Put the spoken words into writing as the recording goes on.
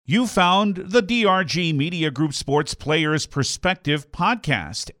You found the DRG Media Group Sports Players Perspective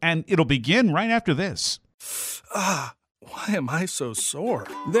podcast, and it'll begin right after this. Why am I so sore?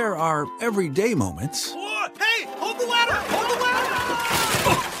 There are everyday moments. Whoa, hey, hold the ladder! Hold the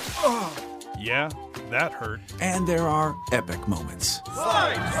ladder! Yeah, that hurt. And there are epic moments.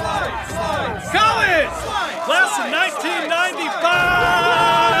 Slide! College! Class of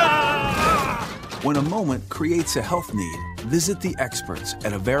 1995! When a moment creates a health need, visit the experts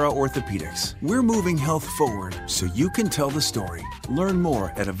at Avera Orthopedics. We're moving health forward so you can tell the story. Learn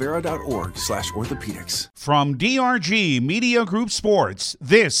more at avera.org/orthopedics. From DRG Media Group Sports,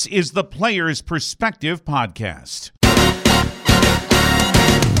 this is the Players Perspective podcast.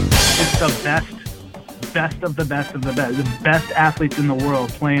 It's the best of the best of the best. The best athletes in the world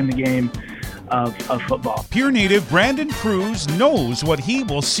playing the game of football. Pure native Brandon Cruz knows what he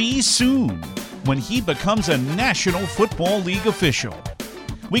will see soon when he becomes a National Football League official.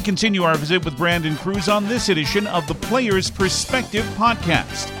 We continue our visit with Brandon Cruz on this edition of the Players Perspective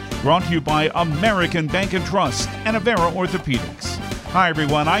podcast, brought to you by American Bank and Trust and Avera Orthopedics. Hi,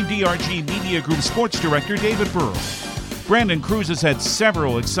 everyone. I'm DRG Media Group Sports Director David Burrow. Brandon Cruz has had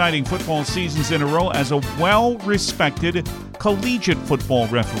several exciting football seasons in a row as a well-respected collegiate football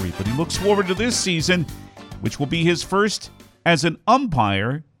referee, but he looks forward to this season, which will be his first as an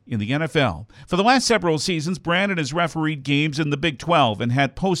umpire in the NFL. For the last several seasons, Brandon has refereed games in the Big 12 and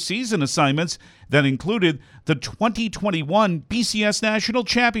had postseason assignments that included the 2021 BCS National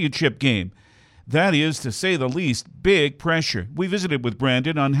Championship game. That is, to say the least, big pressure. We visited with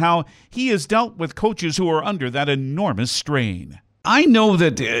Brandon on how he has dealt with coaches who are under that enormous strain. I know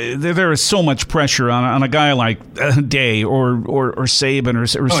that there is so much pressure on a guy like Day or Saban or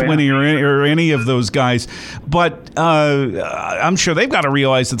Swinney or any of those guys, but I'm sure they've got to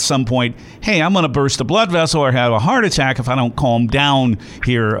realize at some point, hey, I'm going to burst a blood vessel or have a heart attack if I don't calm down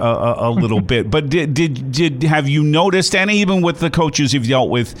here a little bit. But have you noticed, and even with the coaches you've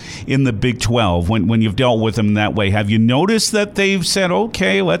dealt with in the Big 12, when you've dealt with them that way, have you noticed that they've said,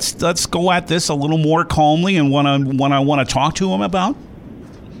 okay, let's go at this a little more calmly and when I want to talk to them about?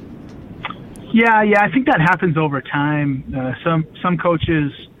 Yeah, I think that happens over time. Some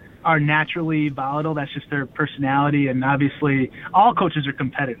coaches are naturally volatile. That's just their personality, and obviously all coaches are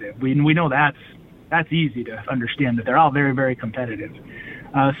competitive. We know that's easy to understand, that they're all very, very competitive.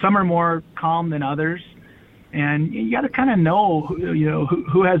 Some are more calm than others, and you got to kind of know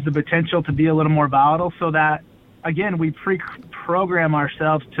who has the potential to be a little more volatile, so that again we pre-program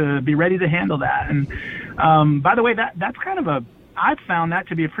ourselves to be ready to handle that. And by the way, that's kind of I've found that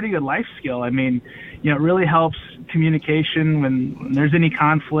to be a pretty good life skill. I mean, it really helps communication when there's any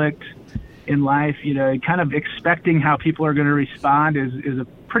conflict in life. Kind of expecting how people are going to respond is a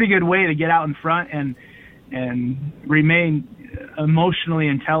pretty good way to get out in front and remain emotionally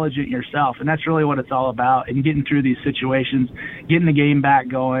intelligent yourself. And that's really what it's all about, and getting through these situations, getting the game back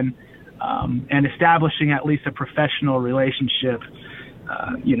going, and establishing at least a professional relationship,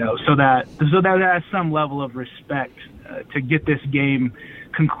 so that it has some level of respect to get this game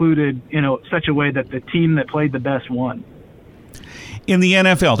concluded in such a way that the team that played the best won. In the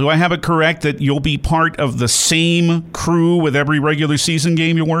NFL, do I have it correct that you'll be part of the same crew with every regular season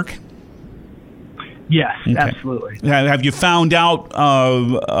game you work? Yes, okay. Absolutely. Have you found out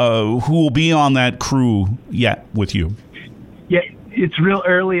who will be on that crew yet with you? Yeah, it's real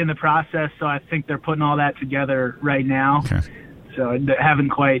early in the process, so I think they're putting all that together right now. Okay. So I haven't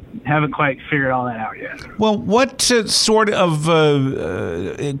quite figured all that out yet. Well, what sort of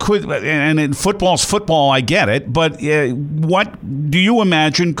and in football's football, I get it, but what do you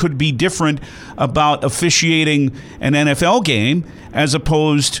imagine could be different about officiating an NFL game as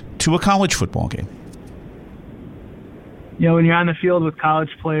opposed to a college football game? When you're on the field with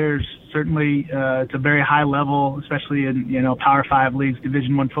college players, certainly it's a very high level, especially in Power 5 leagues,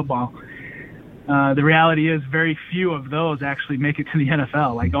 Division I football. The reality is very few of those actually make it to the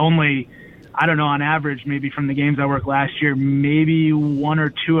NFL. Like only, I don't know, on average, maybe from the games I worked last year, maybe one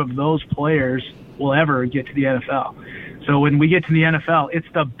or two of those players will ever get to the NFL. So when we get to the NFL, it's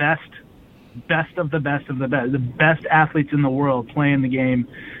the best of the best of the best, the best athletes in the world playing the game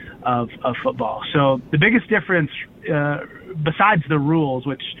of football. So the biggest difference, besides the rules,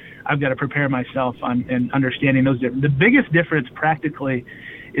 which I've got to prepare myself on and understanding those different, the biggest difference practically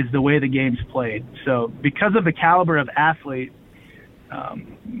is the way the game's played. So because of the caliber of athlete,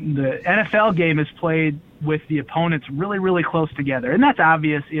 the NFL game is played with the opponents really, really close together. And that's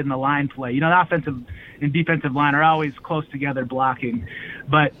obvious in the line play. The offensive and defensive line are always close together blocking.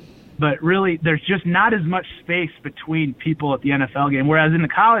 But really, there's just not as much space between people at the NFL game. Whereas in the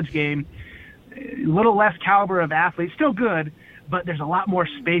college game, a little less caliber of athletes, still good, but there's a lot more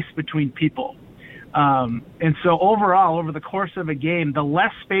space between people. And so overall, over the course of a game, the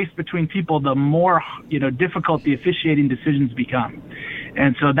less space between people, the more, difficult the officiating decisions become.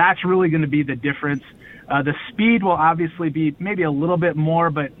 And so that's really going to be the difference. The speed will obviously be maybe a little bit more,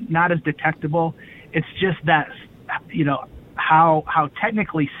 but not as detectable. It's just that, how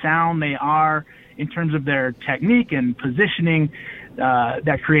technically sound they are in terms of their technique and positioning,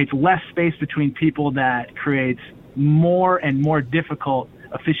 that creates less space between people, that creates more and more difficult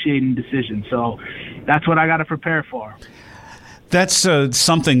officiating decisions. So that's what I got to prepare for. That's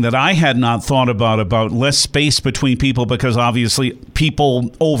something that I had not thought about less space between people, because obviously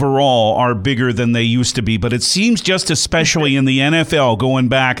people overall are bigger than they used to be. But it seems just especially in the NFL, going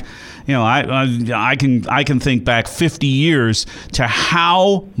back, I can think back 50 years to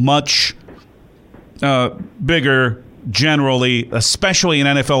how much bigger generally, especially an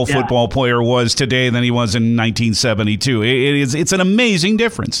NFL football player was today than he was in 1972. It's an amazing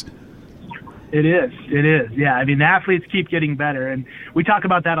difference. It is. Yeah. I mean, the athletes keep getting better, and we talk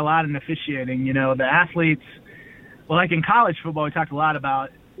about that a lot in officiating. The athletes, well, like in college football, we talked a lot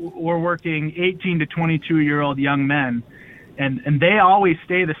about, we're working 18 to 22-year-old young men, and they always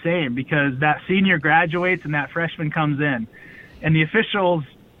stay the same, because that senior graduates and that freshman comes in, and the officials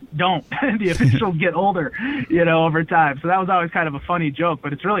don't. The officials get older, over time. So that was always kind of a funny joke,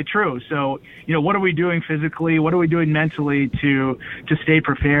 but it's really true. So, what are we doing physically? What are we doing mentally to stay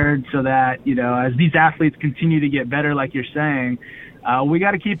prepared, so that, as these athletes continue to get better, like you're saying, we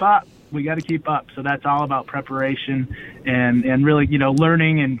got to keep up. So that's all about preparation and really,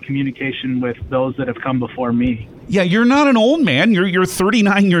 learning and communication with those that have come before me. Yeah, you're not an old man. You're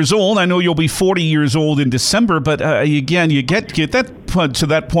 39 years old. I know you'll be 40 years old in December, but again, you get that to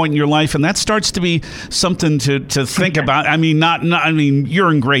that point in your life, and that starts to be something to think about. I mean,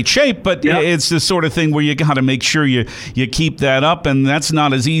 you're in great shape, but it's the sort of thing where you got to make sure you keep that up, and that's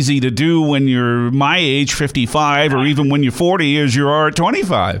not as easy to do when you're my age, 55, or even when you're 40, as you are at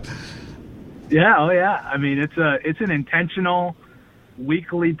 25. Yeah, oh yeah. I mean, it's an intentional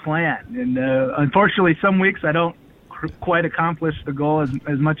weekly plan, and unfortunately, some weeks I don't quite accomplish the goal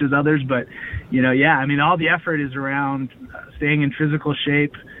as much as others. But I mean, all the effort is around staying in physical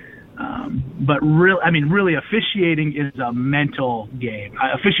shape. But really, officiating is a mental game.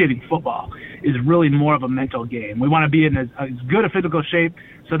 Officiating football is really more of a mental game. We want to be in as good a physical shape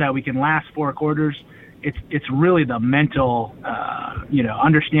so that we can last 4 quarters. It's really the mental,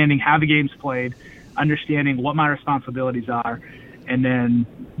 understanding how the game's played, understanding what my responsibilities are, and then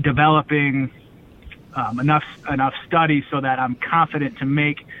developing enough study so that I'm confident to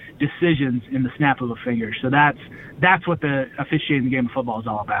make decisions in the snap of a finger. So that's what the officiating game of football is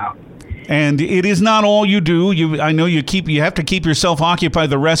all about. And it is not all you do. I know you have to keep yourself occupied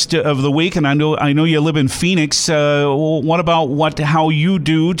the rest of the week, and I know you live in Phoenix. What about how you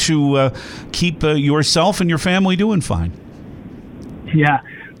do to keep yourself and your family doing fine? Yeah.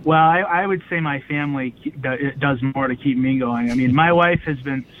 Well, I would say my family does more to keep me going. I mean, my wife has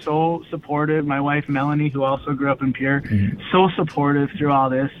been so supportive. My wife, Melanie, who also grew up in Pierre, so supportive through all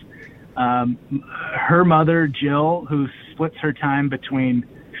this. Her mother, Jill, who splits her time between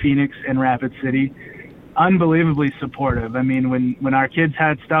Phoenix and Rapid City, unbelievably supportive. I mean, when our kids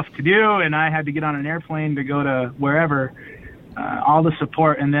had stuff to do and I had to get on an airplane to go to wherever, all the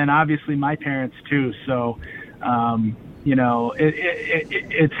support. And then obviously my parents too. So,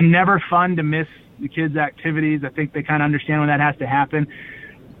 it's never fun to miss the kids' activities. I think they kind of understand when that has to happen.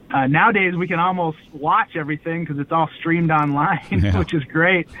 Nowadays, we can almost watch everything because it's all streamed online, which is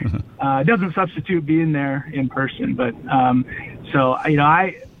great. It doesn't substitute being there in person. But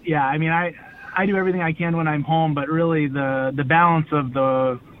I do everything I can when I'm home. But really, the balance of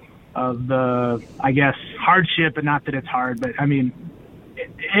the I guess hardship, and not that it's hard, but I mean,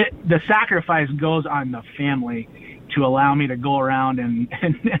 the sacrifice goes on the family to allow me to go around and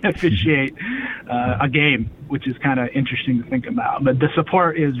officiate a game, which is kind of interesting to think about. But the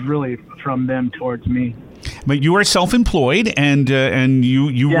support is really from them towards me. But you are self-employed, and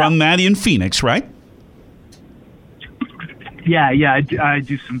you run that in Phoenix, right? Yeah, I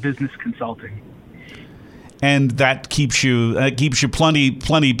do some business consulting. And that keeps you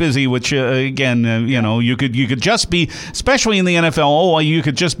plenty busy. Which again, you could just be, especially in the NFL. You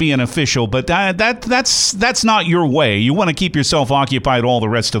could just be an official, but that's not your way. You want to keep yourself occupied all the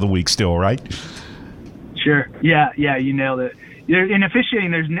rest of the week, still, right? Sure. Yeah, you nailed it. In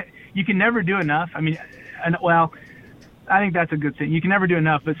officiating, you can never do enough. I mean, I think that's a good thing. You can never do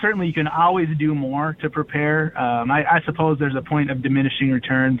enough, but certainly you can always do more to prepare. I suppose there's a point of diminishing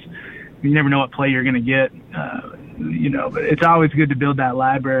returns. You never know what play you're going to get. but it's always good to build that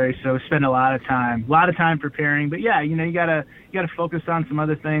library. So spend a lot of time preparing. But yeah, you gotta focus on some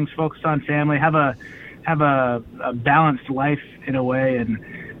other things, focus on family, have a balanced life in a way, and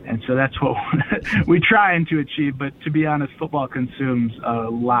so that's what we trying to achieve. But to be honest, football consumes a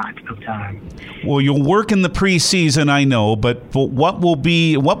lot of time. Well, you'll work in the preseason, I know, but what will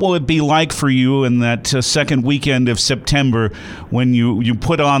it be like for you in that second weekend of September when you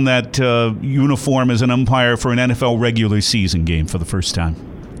put on that uniform as an umpire for an NFL regular season game for the first time?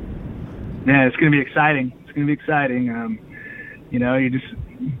 Yeah, it's going to be exciting.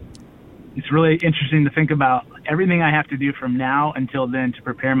 It's really interesting to think about everything I have to do from now until then to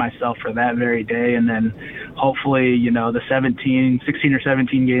prepare myself for that very day, and then hopefully, the 16 or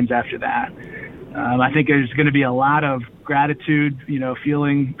 17 games after that. I think there's going to be a lot of gratitude,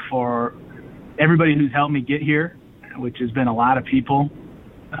 feeling for everybody who's helped me get here, which has been a lot of people.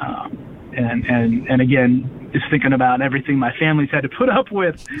 And again, just thinking about everything my family's had to put up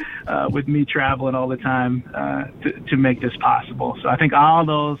with me traveling all the time to make this possible. So I think all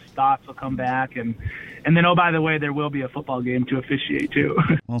those thoughts will come back, and then, oh, by the way, there will be a football game to officiate too.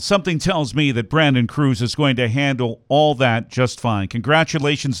 Well, something tells me that Brandon Cruz is going to handle all that just fine.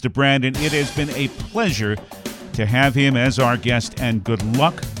 Congratulations to Brandon. It has been a pleasure to have him as our guest, and good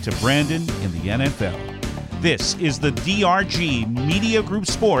luck to Brandon in the NFL. This is the DRG Media Group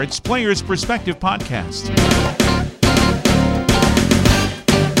Sports Players Perspective Podcast.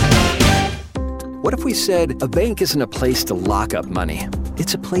 What if we said a bank isn't a place to lock up money?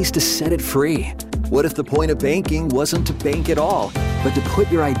 It's a place to set it free. What if the point of banking wasn't to bank at all, but to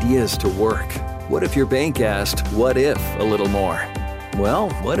put your ideas to work? What if your bank asked, what if, a little more? Well,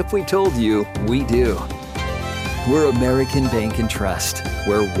 what if we told you we do? We're American Bank and Trust,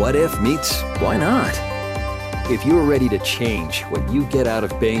 where what if meets why not? If you're ready to change what you get out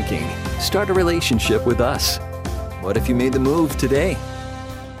of banking, start a relationship with us. What if you made the move today?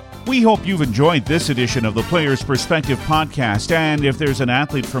 We hope you've enjoyed this edition of the Players Perspective Podcast, and if there's an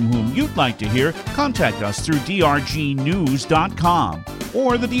athlete from whom you'd like to hear, contact us through drgnews.com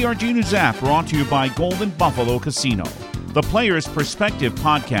or the DRG News app, brought to you by Golden Buffalo Casino. The Players Perspective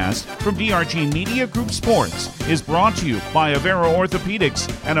Podcast from DRG Media Group Sports is brought to you by Avera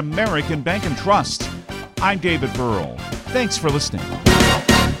Orthopedics and American Bank and Trust. I'm David Burrell. Thanks for listening.